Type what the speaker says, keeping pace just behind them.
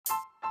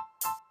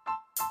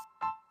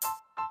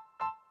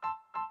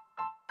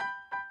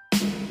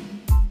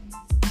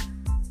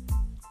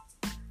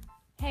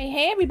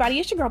Hey, everybody,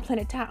 it's your girl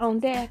Planet Ty on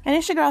deck. And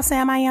it's your girl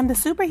Sam, I am the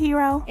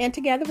superhero. And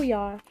together we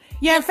are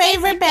your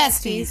favorite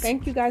besties.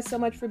 Thank you guys so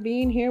much for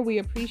being here. We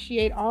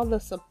appreciate all the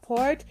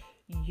support.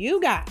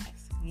 You guys.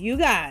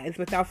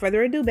 Without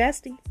further ado,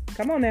 bestie,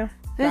 come on now.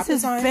 This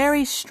is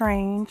very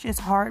strange. It's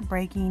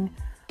heartbreaking.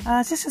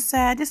 It's just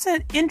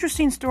an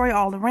interesting story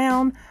all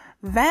around.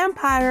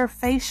 Vampire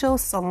facial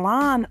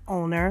salon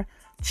owner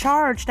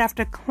charged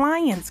after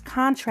clients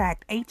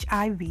contract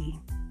HIV.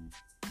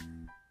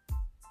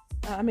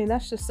 I mean,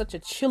 that's just such a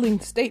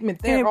chilling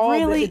statement there. It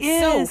really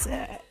is.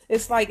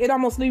 It's like, it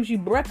almost leaves you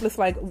breathless,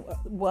 like,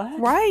 what?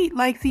 Right,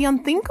 like the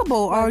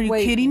unthinkable. Like, are you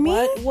kidding me?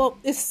 Well,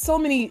 it's so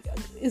many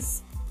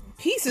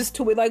pieces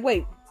to it. Like,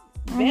 wait,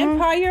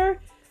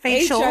 vampire?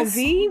 Facials.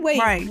 HIV? Wait,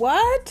 right.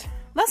 What?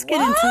 Let's get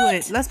into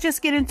it. Let's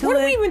just get into it. What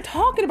are we even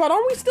talking about?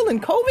 Aren't we still in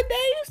COVID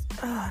days?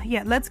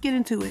 Yeah, let's get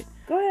into it.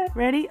 Go ahead.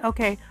 Ready?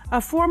 Okay. A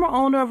former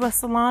owner of a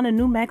salon in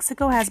New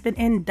Mexico has been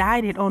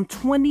indicted on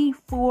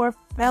 24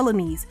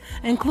 felonies,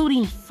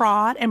 including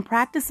fraud and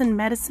practicing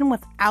medicine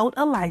without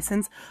a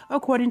license,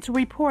 according to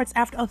reports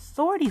after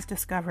authorities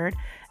discovered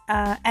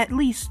at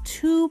least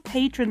 2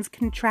 patrons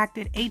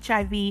contracted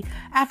HIV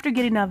after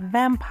getting a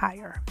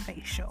vampire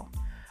facial.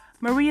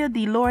 Maria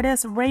de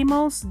Lourdes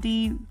Ramos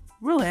de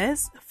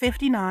Ruiz,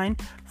 59,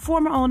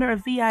 former owner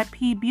of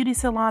VIP Beauty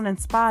Salon and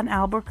Spa in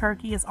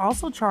Albuquerque, is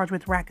also charged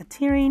with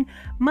racketeering,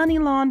 money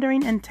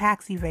laundering, and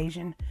tax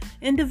evasion.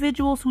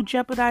 Individuals who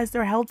jeopardize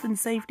their health and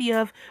safety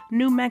of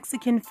New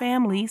Mexican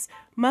families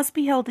must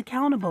be held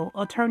accountable,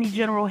 Attorney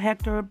General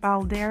Hector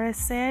Balderas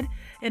said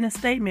in a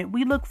statement.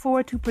 We look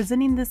forward to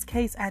presenting this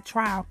case at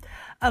trial.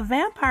 A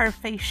vampire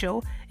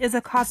facial is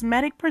a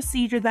cosmetic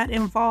procedure that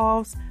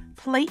involves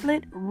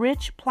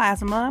platelet-rich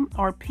plasma,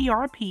 or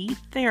PRP,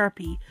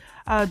 therapy,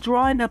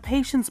 drawing a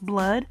patient's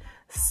blood,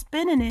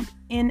 spinning it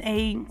in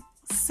a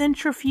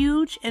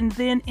centrifuge, and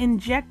then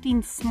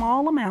injecting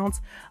small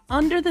amounts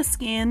under the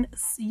skin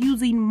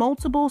using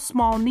multiple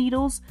small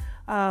needles.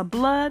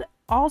 Blood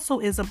also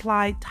is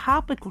applied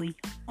topically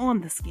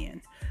on the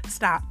skin.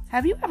 Stop.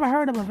 Have you ever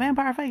heard of a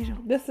vampire facial?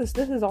 This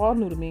is all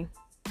new to me.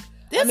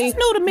 This is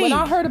new to me. When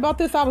I heard about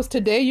this, I was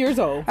today years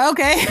old.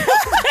 Okay.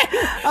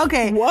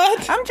 Okay.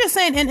 What? I'm just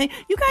saying, and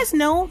you guys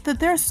know that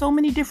there are so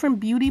many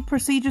different beauty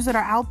procedures that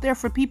are out there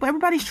for people.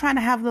 Everybody's trying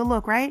to have the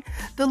look, right?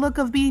 The look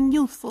of being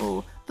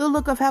youthful, the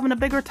look of having a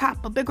bigger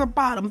top, a bigger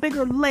bottom,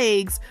 bigger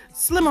legs,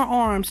 slimmer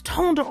arms,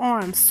 toneder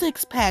arms,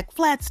 6-pack,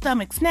 flat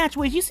stomach, snatch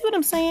waist. You see what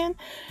I'm saying?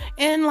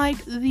 And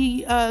like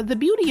the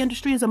beauty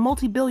industry is a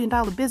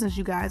multi-billion-dollar business,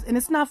 you guys, and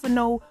it's not for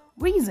no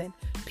reason.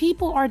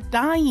 People are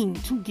dying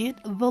to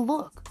get the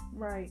look.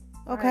 Right.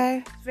 Okay.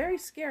 Right. It's very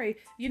scary.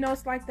 You know,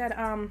 it's like that.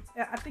 I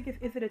think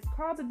is it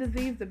called the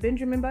disease, the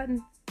Benjamin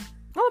button?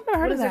 Oh, I've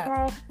never heard of that.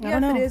 What is it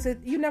called? Yes, it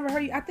is. You never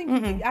heard? I think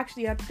I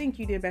think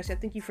you did, Bessie. I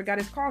think you forgot.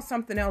 It's called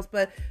something else,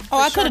 but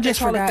I could have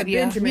just forgot.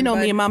 Yeah, Benjamin, you know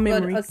me and my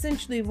memory. But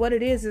essentially, what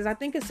it is I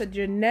think it's a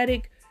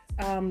genetic.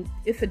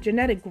 It's a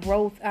genetic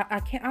growth.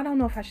 I don't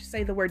know if I should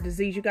say the word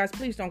disease. You guys,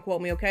 please don't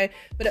quote me, okay?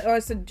 But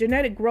it's a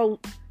genetic growth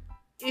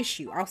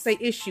issue. I'll say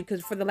issue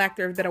because for the lack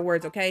of better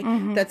words, okay?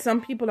 That some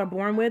people are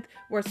born with,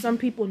 where some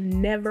people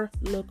never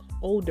look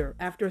older.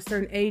 After a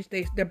certain age,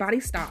 their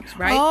body stops,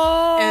 right?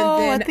 Oh, and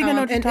then, I think I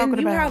know what you're talking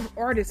about. You have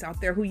artists out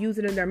there who use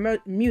it in their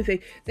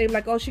music. They're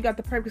like, oh, she got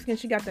the perfect skin,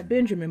 she got the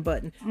Benjamin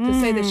button, to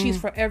say that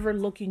she's forever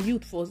looking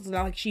youthful. It's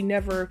not like she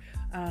never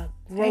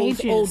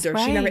grows older.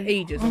 Right. She never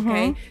ages,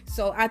 okay?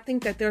 So I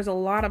think that there's a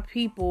lot of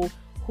people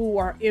who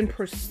are in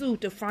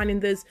pursuit of finding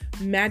this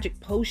magic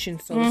potion,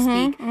 so to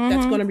speak,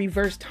 that's going to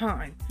reverse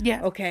time.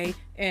 Yeah. Okay.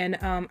 And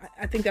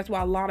I think that's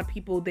why a lot of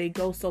people, they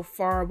go so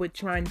far with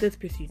trying this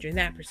procedure and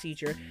that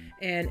procedure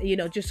and, you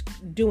know, just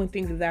doing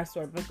things of that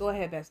sort. But go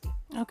ahead, Bestie.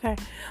 Okay,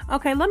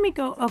 let me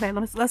go. Okay,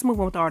 let's move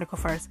on with the article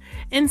first.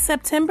 In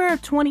September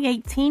of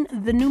 2018,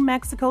 the New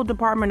Mexico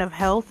Department of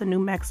Health, the New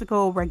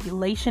Mexico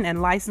Regulation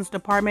and License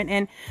Department,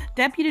 and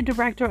Deputy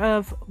Director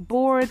of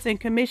Boards and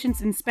Commissions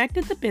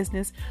inspected the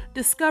business,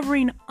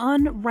 discovering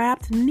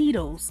unwrapped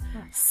needles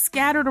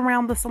scattered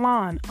around the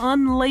salon,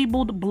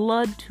 unlabeled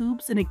blood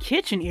tubes in a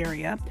kitchen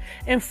area,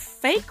 and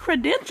fake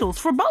credentials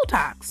for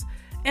Botox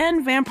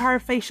and vampire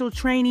facial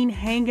training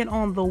hanging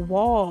on the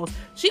walls.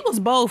 She was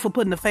bold for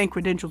putting the fake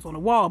credentials on the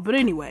wall, but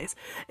anyways,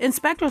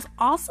 inspectors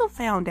also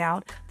found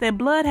out that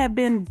blood had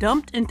been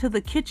dumped into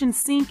the kitchen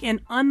sink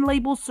and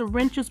unlabeled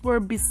syringes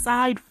were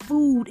beside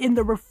food in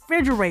the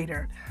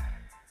refrigerator.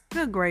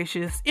 Good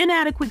gracious.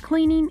 Inadequate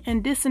cleaning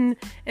and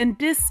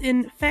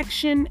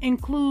disinfection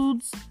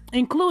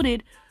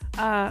included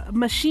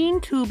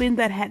machine tubing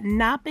that had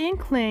not been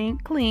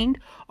cleaned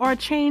or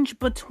changed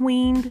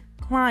between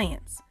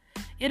clients.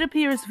 It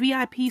appears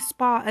VIP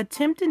Spa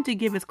attempted to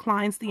give its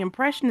clients the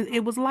impression that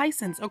it was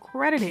licensed,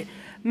 accredited,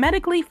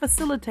 medically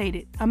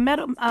facilitated.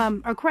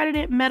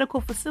 Accredited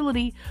medical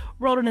facility,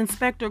 wrote an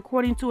inspector,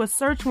 according to a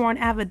search warrant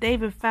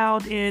affidavit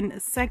filed in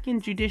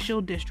 2nd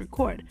Judicial District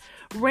Court.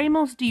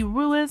 Ramos de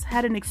Ruiz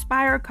had an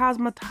expired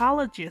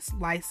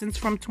cosmetologist license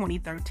from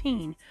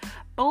 2013.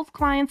 Both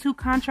clients who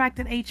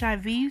contracted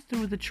HIV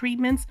through the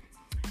treatments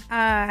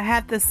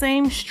had the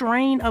same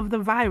strain of the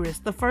virus.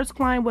 The first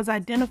client was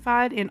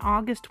identified in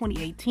August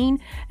 2018,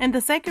 and the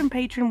second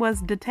patron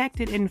was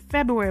detected in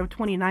February of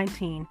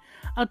 2019.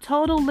 A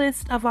total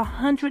list of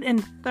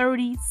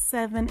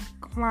 137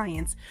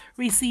 clients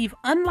receive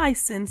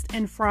unlicensed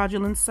and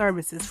fraudulent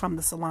services from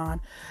the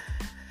salon.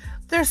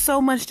 There's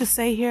so much to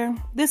say here.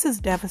 This is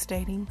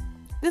devastating.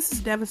 This is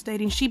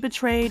devastating. She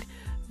betrayed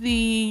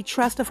the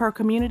trust of her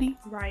community.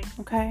 Right.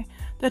 Okay.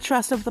 The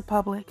trust of the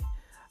public.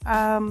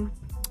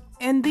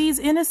 And these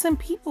innocent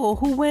people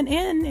who went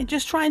in and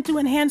just trying to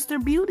enhance their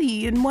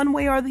beauty in one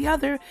way or the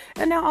other,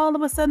 and now all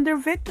of a sudden they're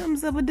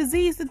victims of a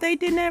disease that they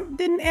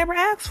didn't ever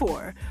ask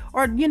for,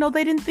 or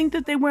they didn't think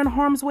that they were in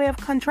harm's way of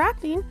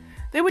contracting.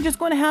 They were just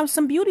going to have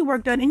some beauty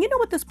work done. And you know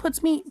what this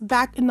puts me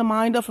back in the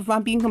mind of, if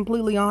I'm being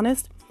completely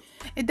honest?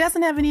 It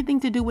doesn't have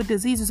anything to do with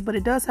diseases, but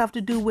it does have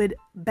to do with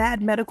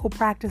bad medical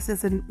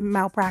practices and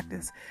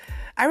malpractice.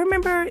 I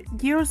remember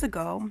years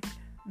ago,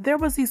 there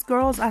was these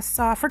girls I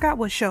saw, I forgot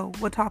what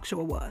talk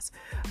show it was.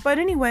 But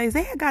anyways,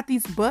 they had got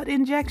these butt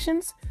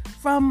injections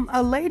from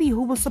a lady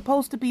who was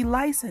supposed to be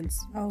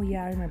licensed. Oh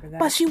yeah, I remember that.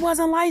 But she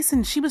wasn't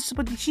licensed.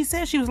 She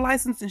said she was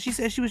licensed, and she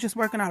said she was just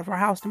working out of her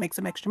house to make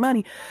some extra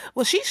money.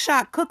 Well, she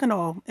shot cooking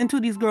oil into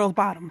these girls'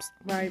 bottoms.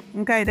 Right.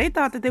 Okay, they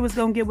thought that they was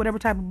going to get whatever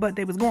type of butt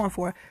they was going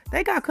for.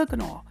 They got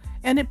cooking oil,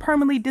 and it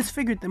permanently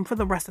disfigured them for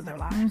the rest of their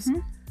lives.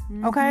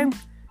 Okay?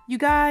 You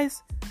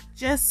guys,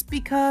 just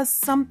because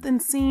something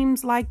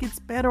seems like it's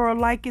better or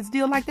like it's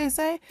deal, like they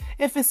say,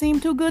 if it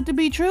seemed too good to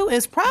be true,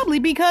 it's probably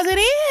because it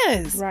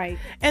is. Right.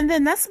 And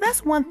then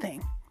that's one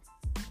thing.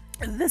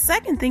 The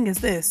second thing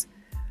is this.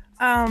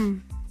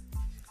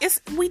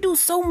 We do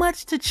so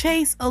much to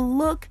chase a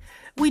look.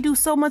 We do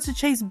so much to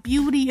chase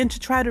beauty and to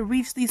try to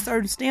reach these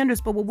certain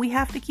standards. But what we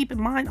have to keep in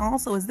mind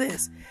also is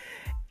this.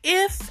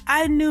 If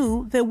I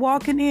knew that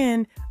walking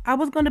in, I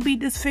was going to be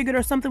disfigured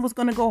or something was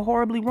going to go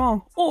horribly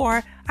wrong,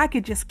 or I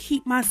could just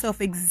keep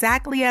myself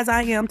exactly as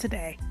I am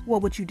today,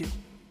 what would you do?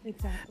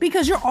 Exactly.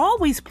 Because you're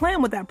always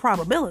playing with that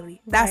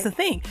probability. That's the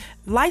thing.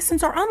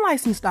 Licensed or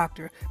unlicensed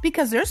doctor.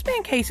 Because there's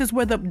been cases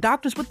where the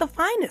doctors with the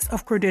finest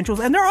of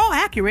credentials, and they're all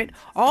accurate,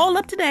 all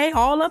up to date,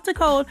 all up to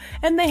code,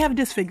 and they have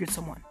disfigured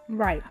someone.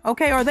 Right.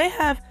 Okay. Or they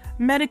have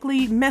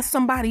medically messed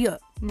somebody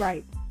up.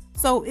 Right.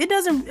 So it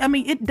does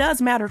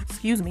matter,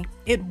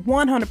 it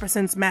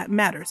 100%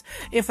 matters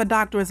if a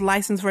doctor is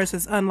licensed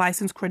versus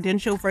unlicensed,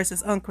 credential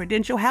versus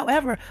uncredential.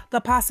 However, the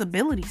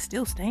possibility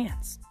still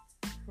stands.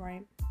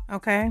 Right.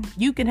 Okay.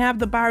 You can have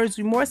the buyer's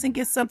remorse and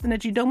get something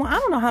that you don't want. I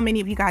don't know how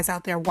many of you guys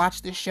out there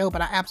watch this show,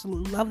 but I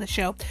absolutely love the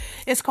show.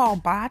 It's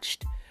called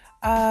Botched.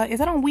 Is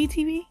that on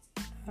WeTV?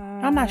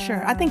 I'm not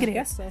sure. I think it is.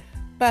 Guess so.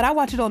 But I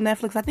watch it on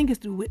Netflix. I think it's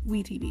through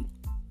WeTV.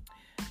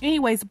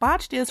 Anyways,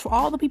 Botched is for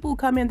all the people who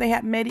come in, they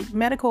have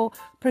medical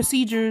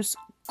procedures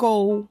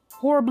go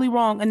horribly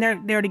wrong and they're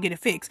there to get it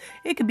fixed.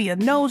 It could be a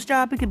nose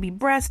job, it could be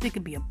breast, it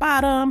could be a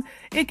bottom,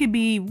 it could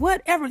be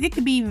whatever. It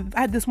could be,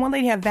 I had this one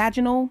lady have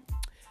vaginal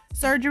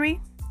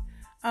surgery,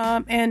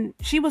 and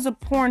she was a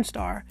porn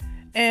star,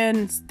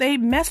 and they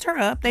messed her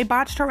up, they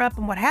botched her up,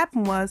 and what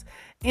happened was,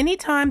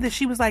 anytime that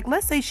she was like,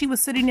 let's say she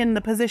was sitting in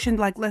the position,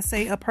 like let's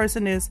say a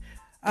person is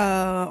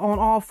on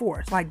all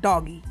fours, like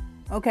doggy,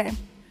 okay?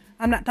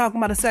 I'm not talking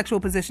about a sexual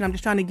position. I'm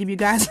just trying to give you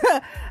guys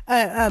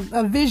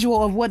a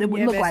visual of what it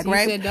would look like,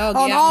 right? Said dog.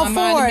 On all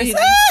fours. You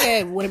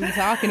said, what are we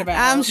talking about?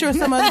 I'm sure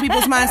some other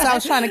people's minds, so I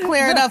was trying to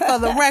clear it up for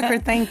the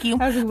record. Thank you.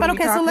 But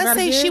okay, so let's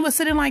say she was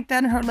sitting like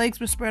that and her legs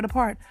were spread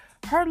apart.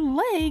 Her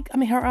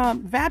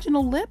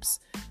vaginal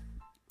lips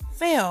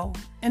fell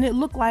and it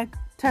looked like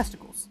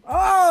testicles.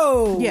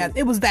 Oh! Yeah,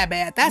 it was that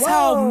bad. That's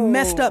how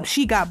messed up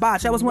she got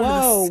botched. That was one of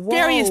the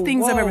scariest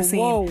things I've ever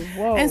seen.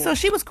 And so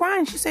she was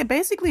crying. She said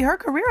basically her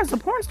career as a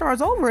porn star is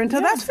over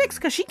until that's fixed,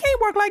 because she can't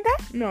work like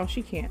that. No,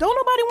 she can't. Don't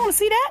nobody want to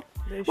see that?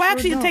 Well,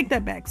 actually, to take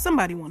that back,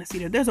 somebody want to see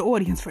that. There's an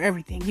audience for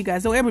everything. You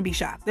guys don't ever be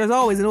shocked. There's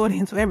always an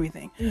audience for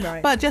everything.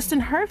 Right. But just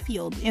in her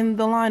field, in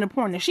the line of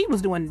porn that she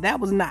was doing,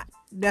 that's not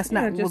what's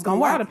going to work. A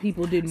lot of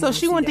people didn't. So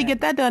she wanted to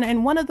get that done.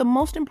 And one of the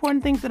most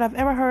important things that I've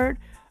ever heard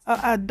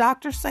a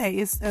doctor say,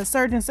 a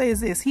surgeon say, is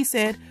this. He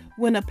said,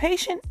 when a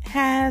patient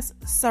has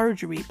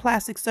surgery,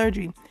 plastic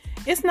surgery,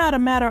 it's not a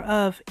matter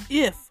of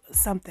if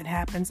something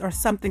happens or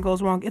something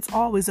goes wrong. It's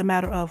always a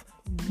matter of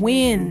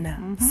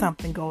when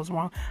something goes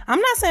wrong. I'm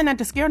not saying that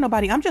to scare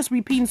nobody. I'm just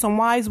repeating some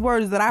wise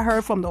words that I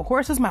heard from the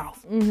horse's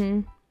mouth.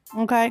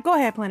 Okay, go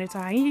ahead, Planet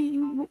Ty.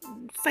 You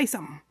say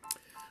something.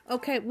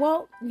 Okay,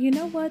 well, you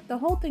know what? The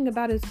whole thing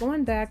about it is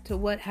going back to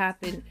what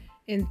happened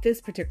in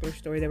this particular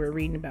story that we're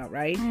reading about,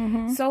 right?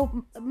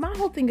 So my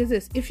whole thing is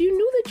this: if you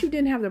knew that you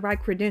didn't have the right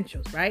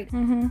credentials, right?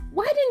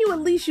 Why didn't you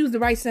at least use the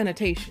right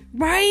sanitation?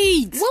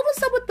 Right. What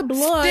was up with the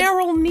blood?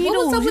 Sterile needles.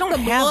 What was up with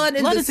the blood?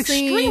 Blood is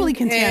extremely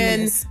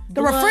contaminated.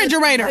 The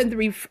refrigerator.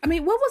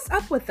 And what was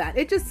up with that?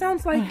 It just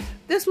sounds like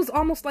this was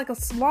almost like a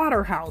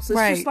slaughterhouse. It's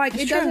just like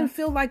it doesn't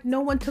feel like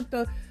no one took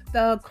the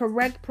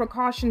correct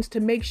precautions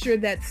to make sure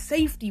that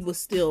safety was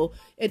still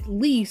at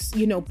least,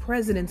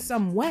 present in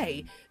some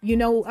way.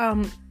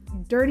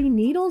 dirty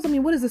needles? I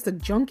mean, what is this, a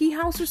junkie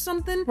house or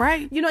something?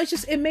 Right. You know,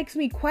 it makes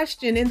me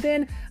question. And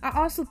then I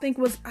also think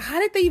how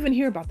did they even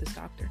hear about this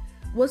doctor?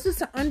 Was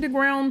this an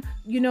underground,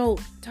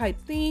 type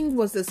thing?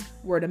 Was this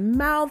word of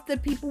mouth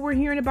that people were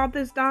hearing about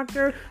this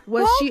doctor?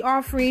 Was she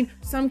offering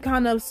some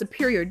kind of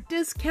superior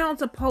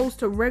discounts opposed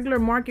to regular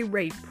market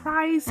rate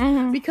price?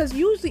 Mm-hmm. Because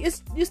usually it's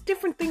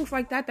different things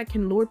like that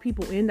can lure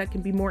people in, that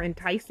can be more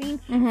enticing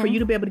for you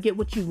to be able to get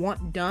what you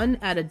want done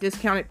at a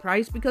discounted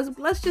price. Because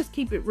let's just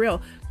keep it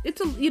real.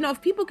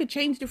 If people could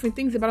change different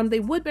things about them, they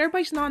would, but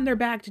everybody's not in their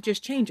bag to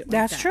just change it.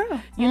 That's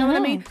true. You know what I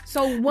mean?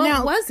 So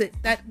what was it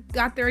that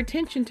got their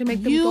attention to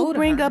make them go to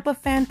her? Bring up a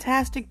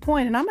fantastic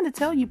point, and I'm going to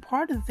tell you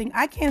part of the thing.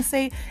 I can't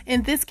say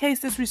in this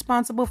case it's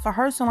responsible for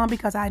her salon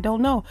because I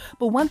don't know.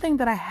 But one thing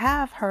that I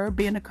have heard,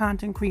 being a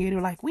content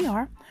creator like we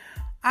are,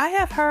 I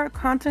have heard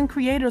content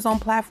creators on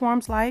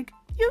platforms like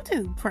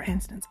YouTube, for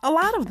instance, a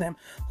lot of them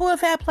who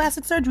have had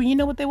plastic surgery. You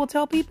know what they will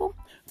tell people?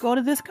 Go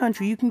to this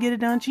country, you can get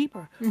it done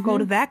cheaper. Mm-hmm. Go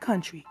to that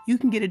country, you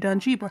can get it done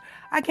cheaper.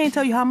 I can't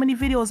tell you how many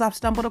videos I've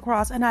stumbled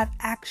across, and I've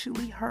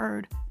actually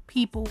heard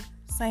people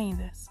saying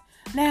this.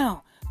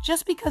 Now,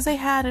 just because they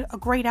had a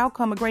great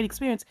outcome, a great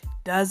experience,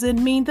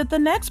 doesn't mean that the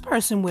next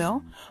person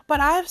will. But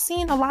I've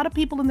seen a lot of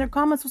people in their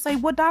comments will say,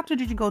 what doctor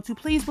did you go to?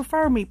 Please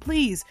refer me,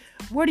 please.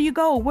 Where do you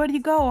go? Where do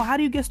you go? How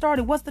do you get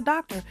started? What's the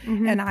doctor?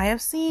 Mm-hmm. And I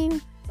have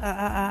seen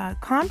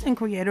content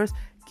creators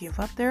give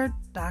up their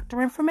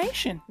doctor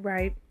information.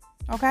 Right.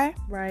 Okay?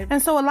 Right.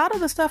 And so a lot of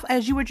the stuff,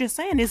 as you were just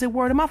saying, is it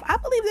word of mouth? I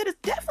believe that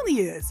it definitely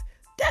is.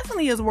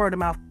 Definitely is word of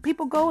mouth.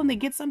 People go and they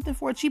get something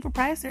for a cheaper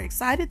price. They're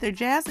excited. They're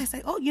jazzed. They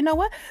say, oh, you know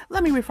what?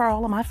 Let me refer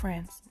all of my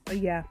friends.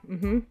 Yeah.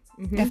 Mm-hmm.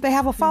 Mm-hmm. If they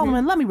have a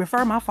following, let me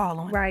refer my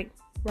following. Right.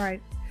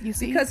 Right. You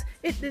see? Because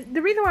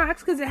the reason why I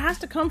ask, because it has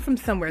to come from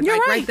somewhere. You're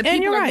like, right. The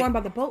people are going by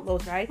the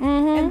boatloads, right?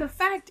 Mm-hmm. And the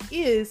fact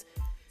is,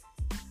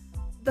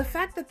 the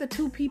fact that the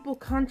two people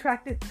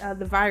contracted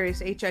the virus,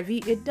 HIV,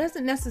 it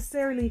doesn't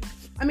necessarily...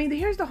 I mean,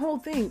 here's the whole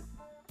thing.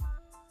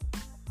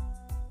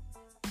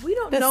 We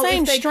don't know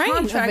same if they strain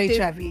contracted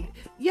of HIV.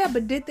 Yeah,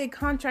 but did they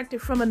contract it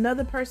from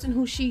another person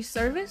who she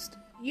serviced?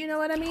 You know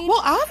what I mean?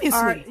 Well,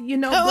 obviously.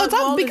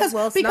 Because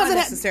not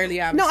necessarily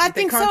obvious. No, I if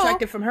think they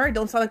contracted from her, it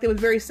don't sound like it was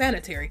very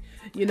sanitary.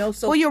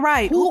 So well, you're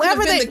right.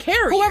 Whoever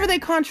they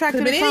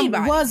contracted it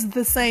from was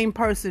the same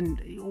person.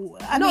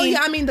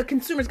 I mean the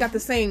consumers got the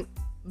same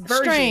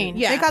version. Strain.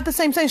 Yeah, they got the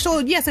same. So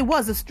yes, it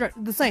was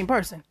the same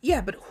person.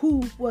 Yeah, but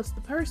who was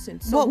the person?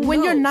 So well,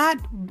 when you're not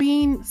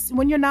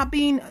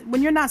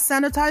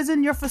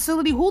sanitizing your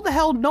facility, who the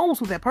hell knows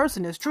who that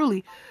person is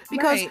truly?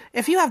 Because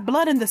if you have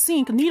blood in the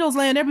sink, needles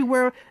laying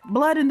everywhere,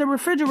 blood in the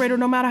refrigerator,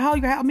 no matter how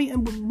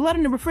blood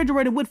in the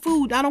refrigerator with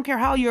food, I don't care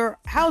how you're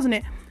housing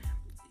it.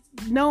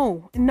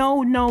 No.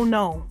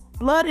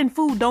 Blood and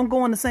food don't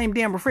go in the same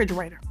damn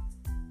refrigerator.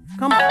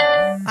 Come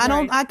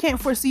on. I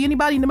can't foresee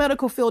anybody in the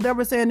medical field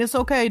ever saying it's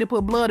okay to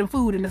put blood and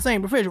food in the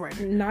same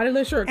refrigerator. Not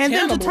unless you're a and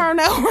cannibal. then to turn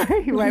out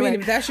right.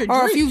 If that's your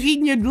or drink. if you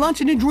eating your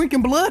lunch and then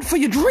drinking blood for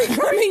your drink.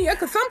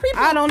 Because some people,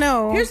 I don't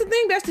know. Here's the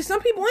thing, Bestie.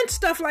 Some people into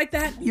stuff like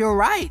that. You're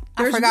right.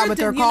 I forgot what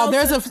they're called.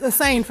 There's a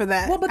saying for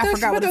that. Well, but there's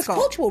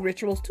cultural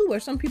rituals too, where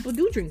some people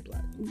do drink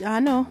blood.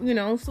 I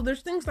know. So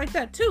there's things like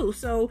that too.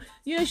 So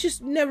it's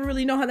just never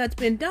really know how that's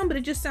been done, but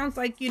it just sounds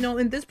like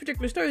in this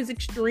particular story is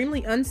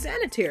extremely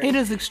unsanitary. It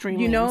is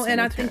extremely unsanitary. And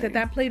I think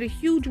that played a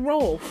huge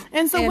role.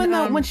 And so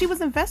when she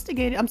was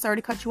investigated, I'm sorry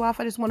to cut you off,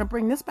 I just want to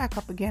bring this back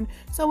up again.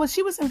 So when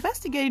she was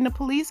investigating, the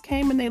police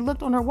came and they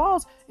looked on her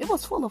walls. It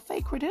was full of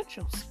fake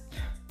credentials.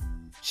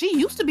 She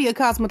used to be a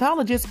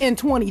cosmetologist in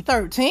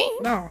 2013.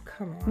 Oh,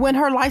 come on. When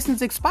her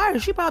license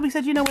expired, she probably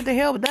said, what the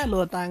hell with that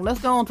little thing?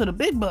 Let's go on to the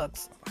big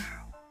bucks. Wow.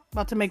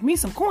 About to make me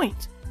some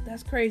coins.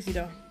 That's crazy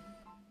though.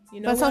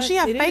 So she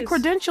had fake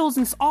credentials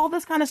and all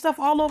this kind of stuff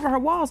all over her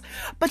walls.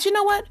 But you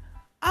know what?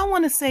 I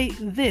want to say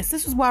this.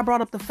 This is why I brought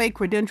up the fake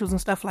credentials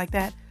and stuff like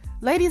that.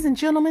 Ladies and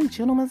gentlemen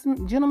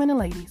and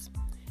ladies,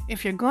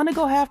 if you're going to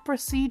go have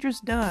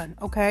procedures done,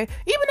 okay, even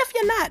if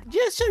you're not,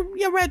 just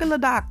your regular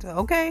doctor,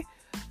 okay,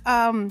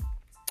 and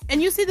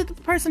you see that the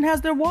person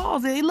has their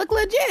walls, they look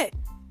legit,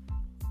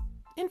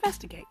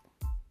 investigate.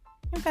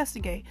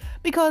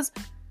 Because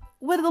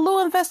with a little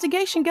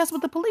investigation, guess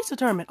what the police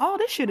determined? Oh,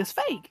 this shit is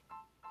fake.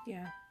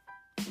 Yeah.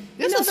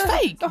 This is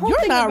fake. The whole You're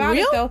thing not about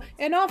real. it, though,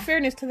 in all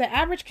fairness to the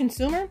average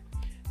consumer,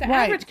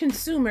 average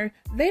consumer,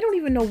 they don't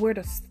even know where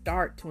to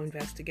start to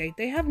investigate.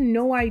 They have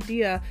no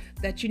idea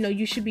that,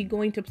 you should be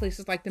going to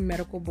places like the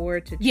medical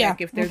board to check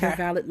if there's a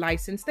valid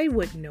license. They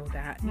wouldn't know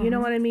that. Mm-hmm. You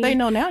know what I mean? They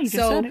know now. You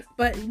just said it.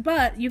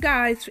 But you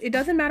guys, it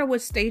doesn't matter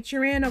what state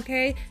you're in,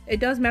 okay? It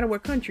does matter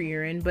what country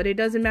you're in, but it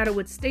doesn't matter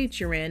what state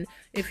you're in.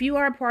 If you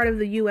are a part of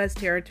the U.S.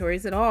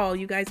 territories at all,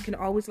 you guys can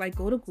always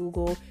go to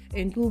Google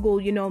and Google,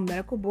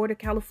 Medical Board of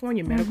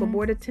California, Medical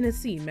Board of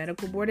Tennessee,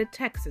 Medical Board of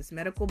Texas,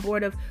 Medical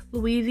Board of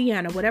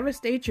Louisiana, whatever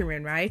state you're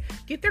in, right?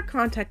 Get their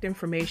contact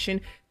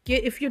information.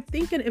 if you're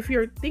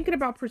thinking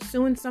about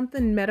pursuing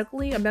something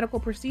medically, a medical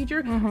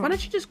procedure, why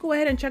don't you just go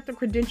ahead and check the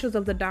credentials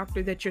of the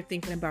doctor that you're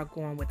thinking about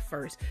going with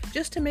first,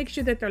 just to make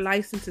sure that their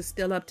license is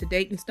still up to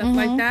date and stuff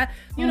like that.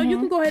 You know, you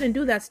can go ahead and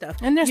do that stuff.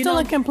 And they're still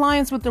in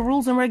compliance with the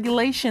rules and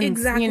regulations.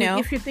 Exactly. You know,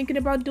 if you're thinking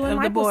about doing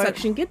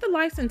liposuction, get the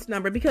license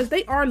number, because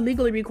they are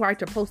legally required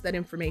to post that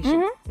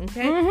information.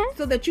 Okay?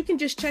 So that you can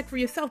just check for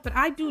yourself. But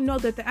I do know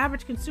that the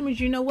average consumers,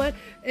 you know what?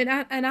 And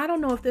I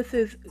don't know if this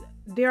is...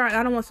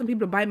 I don't want some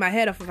people to bite my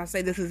head off if I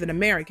say this is an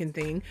American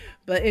thing,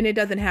 and it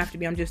doesn't have to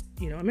be. I'm just,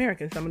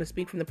 American, so I'm going to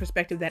speak from the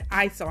perspective that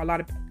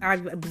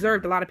I've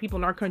observed a lot of people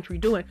in our country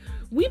doing.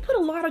 We put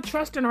a lot of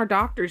trust in our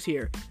doctors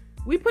here.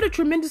 We put a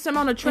tremendous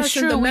amount of trust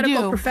in the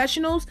medical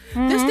professionals.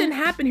 This didn't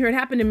happen here. It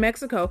happened in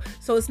Mexico.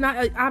 So it's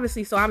not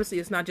obviously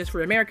it's not just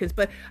for Americans,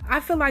 but I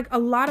feel like a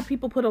lot of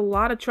people put a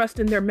lot of trust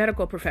in their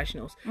medical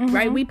professionals,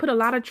 right? We put a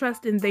lot of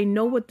trust in, they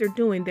know what they're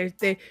doing.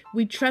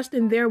 We trust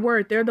in their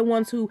word. They're the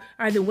ones who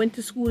either went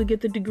to school to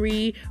get the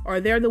degree, or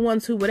they're the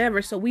ones who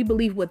whatever. So we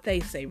believe what they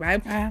say,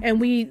 right?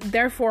 And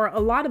therefore, a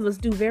lot of us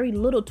do very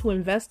little to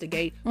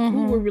investigate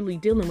who we're really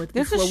dealing with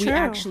before we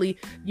actually,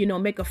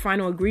 make a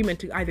final agreement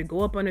to either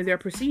go up under their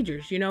procedure.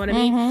 You know what I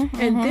mean?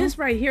 And this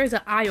right here is an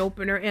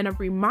eye-opener and a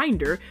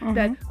reminder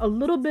that a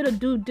little bit of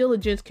due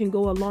diligence can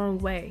go a long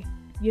way.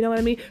 You know what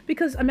I mean?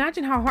 Because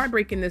imagine how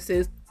heartbreaking this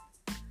is.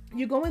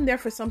 You go in there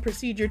for some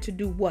procedure to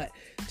do what?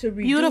 To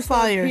reduce the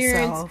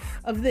appearance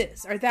of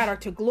this or that, or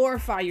to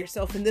glorify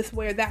yourself in this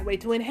way or that way,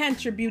 to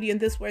enhance your beauty in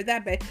this way or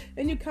that way,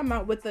 and you come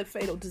out with a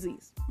fatal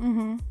disease.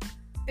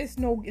 It's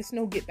no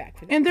get back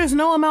for that. And there's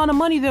no amount of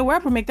money that will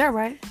ever make that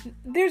right.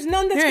 There's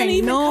none that's going to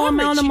even cover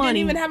it. She didn't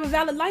even have a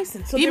valid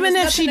license. So even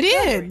if she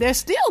did, there's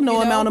still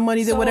no amount of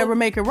money that would ever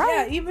make it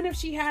right. Yeah, even if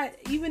she had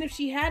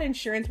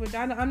insurance, which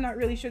I'm not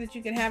really sure that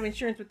you can have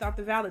insurance without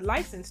the valid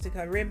license to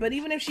cover it. But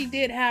even if she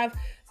did have,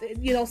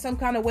 some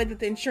kind of way that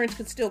the insurance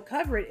could still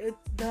cover it,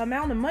 the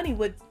amount of money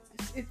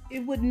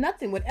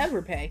nothing would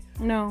ever pay.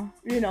 No.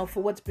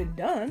 For what's been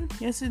done.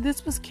 Yes,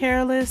 this was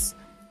careless.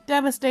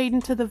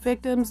 Devastating to the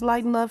victims.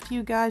 Light and love to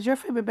you guys. Your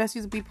favorite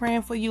besties will be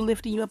praying for you,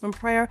 lifting you up in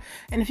prayer.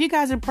 And if you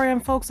guys are praying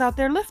folks out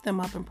there, lift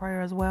them up in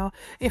prayer as well.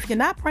 If you're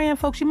not praying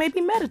folks, you may be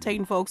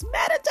meditating folks.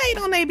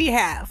 Meditate on their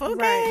behalf,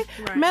 okay?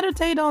 Right.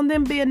 Meditate on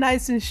them being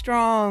nice and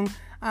strong,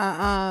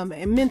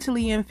 and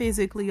mentally and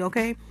physically,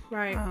 okay?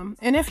 Right.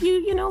 And if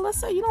you, let's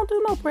say you don't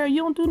do no prayer,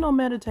 you don't do no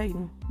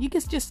meditating, you can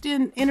just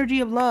in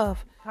energy of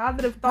love.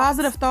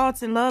 Positive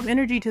thoughts and love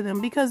energy to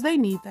them, because they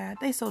need that.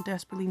 They so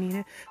desperately need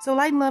it. So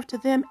light and love to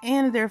them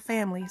and their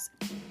families.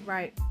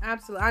 Right.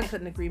 Absolutely. I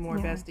couldn't agree more,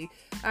 bestie.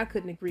 I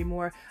couldn't agree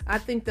more. I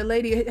think the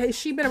lady, has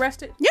she been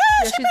arrested? Yeah,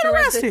 she's been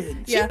arrested.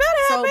 Yeah.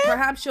 So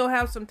perhaps she'll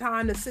have some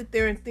time to sit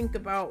there and think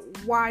about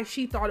why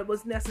she thought it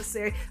was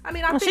necessary. I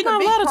mean, I think a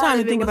big part of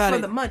it was for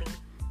the money.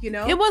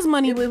 It was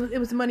money. It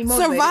was money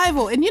motivated.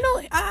 Survival. And you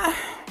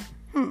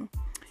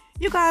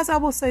guys, I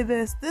will say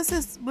this.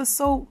 This was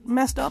so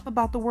messed up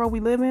about the world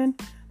we live in.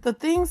 The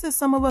things that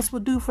some of us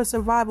would do for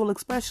survival,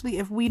 especially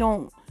if we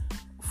don't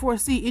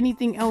foresee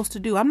anything else to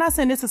do. I'm not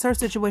saying this is her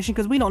situation,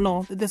 because we don't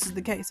know that this is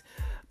the case.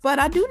 But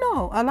I do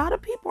know a lot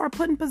of people are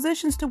put in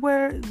positions to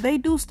where they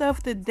do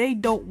stuff that they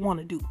don't want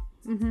to do.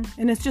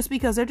 And it's just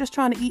because they're just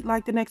trying to eat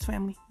like the next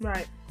family.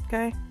 Right.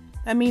 Okay?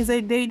 That means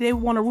they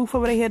want a roof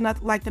over their head,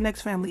 not like the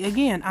next family.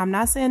 Again, I'm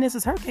not saying this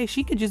is her case.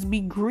 She could just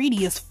be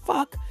greedy as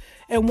fuck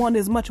and want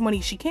as much money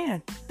as she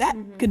can. That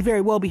could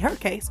very well be her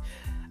case.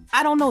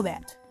 I don't know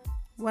that.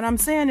 What I'm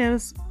saying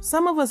is,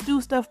 some of us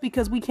do stuff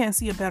because we can't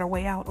see a better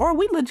way out, or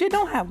we legit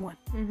don't have one.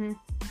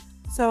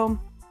 So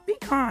be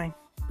kind.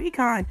 Be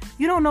kind.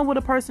 You don't know what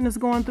a person is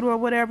going through or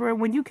whatever.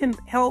 When you can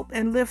help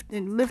and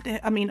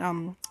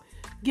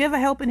give a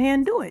helping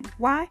hand, do it.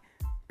 Why?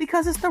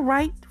 Because it's the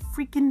right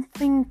freaking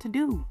thing to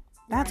do.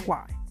 That's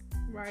why.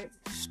 Right.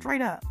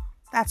 Straight up.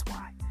 That's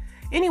why.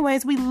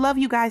 Anyways, we love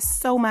you guys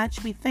so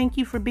much. We thank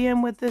you for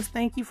being with us.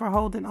 Thank you for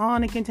holding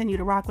on and continue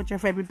to rock with your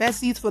favorite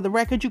besties. For the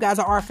record, you guys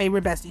are our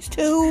favorite besties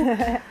too.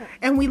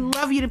 And we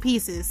love you to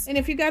pieces. And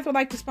if you guys would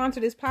like to sponsor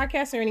this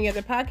podcast or any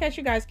other podcast,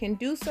 you guys can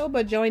do so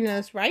by joining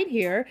us right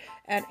here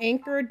at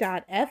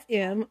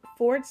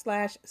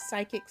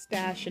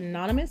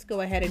anchor.fm/psychics-anonymous.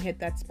 Go ahead and hit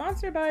that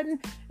sponsor button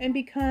and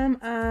become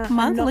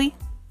monthly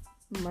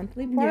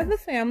part of the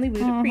family.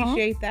 We'd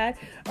appreciate that.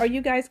 Or you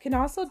guys can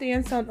also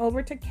dance on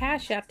over to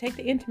Cash App. Take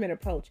the intimate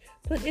approach.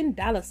 Put in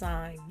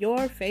 $,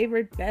 your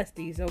favorite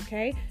besties,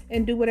 okay?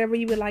 And do whatever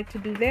you would like to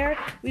do there.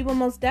 We will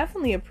most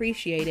definitely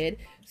appreciate it.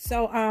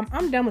 So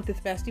I'm done with this,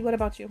 bestie. What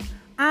about you?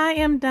 I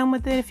am done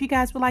with it. If you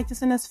guys would like to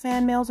send us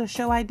fan mails or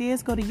show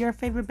ideas, go to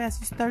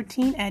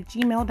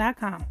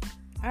yourfavoritebesties13@gmail.com.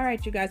 All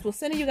right, you guys. We'll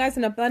send you guys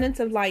an abundance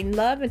of light and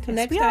love. Until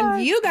next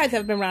time, you guys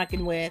have been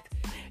rocking with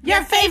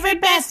your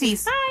favorite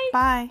besties. Bye.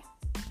 Bye.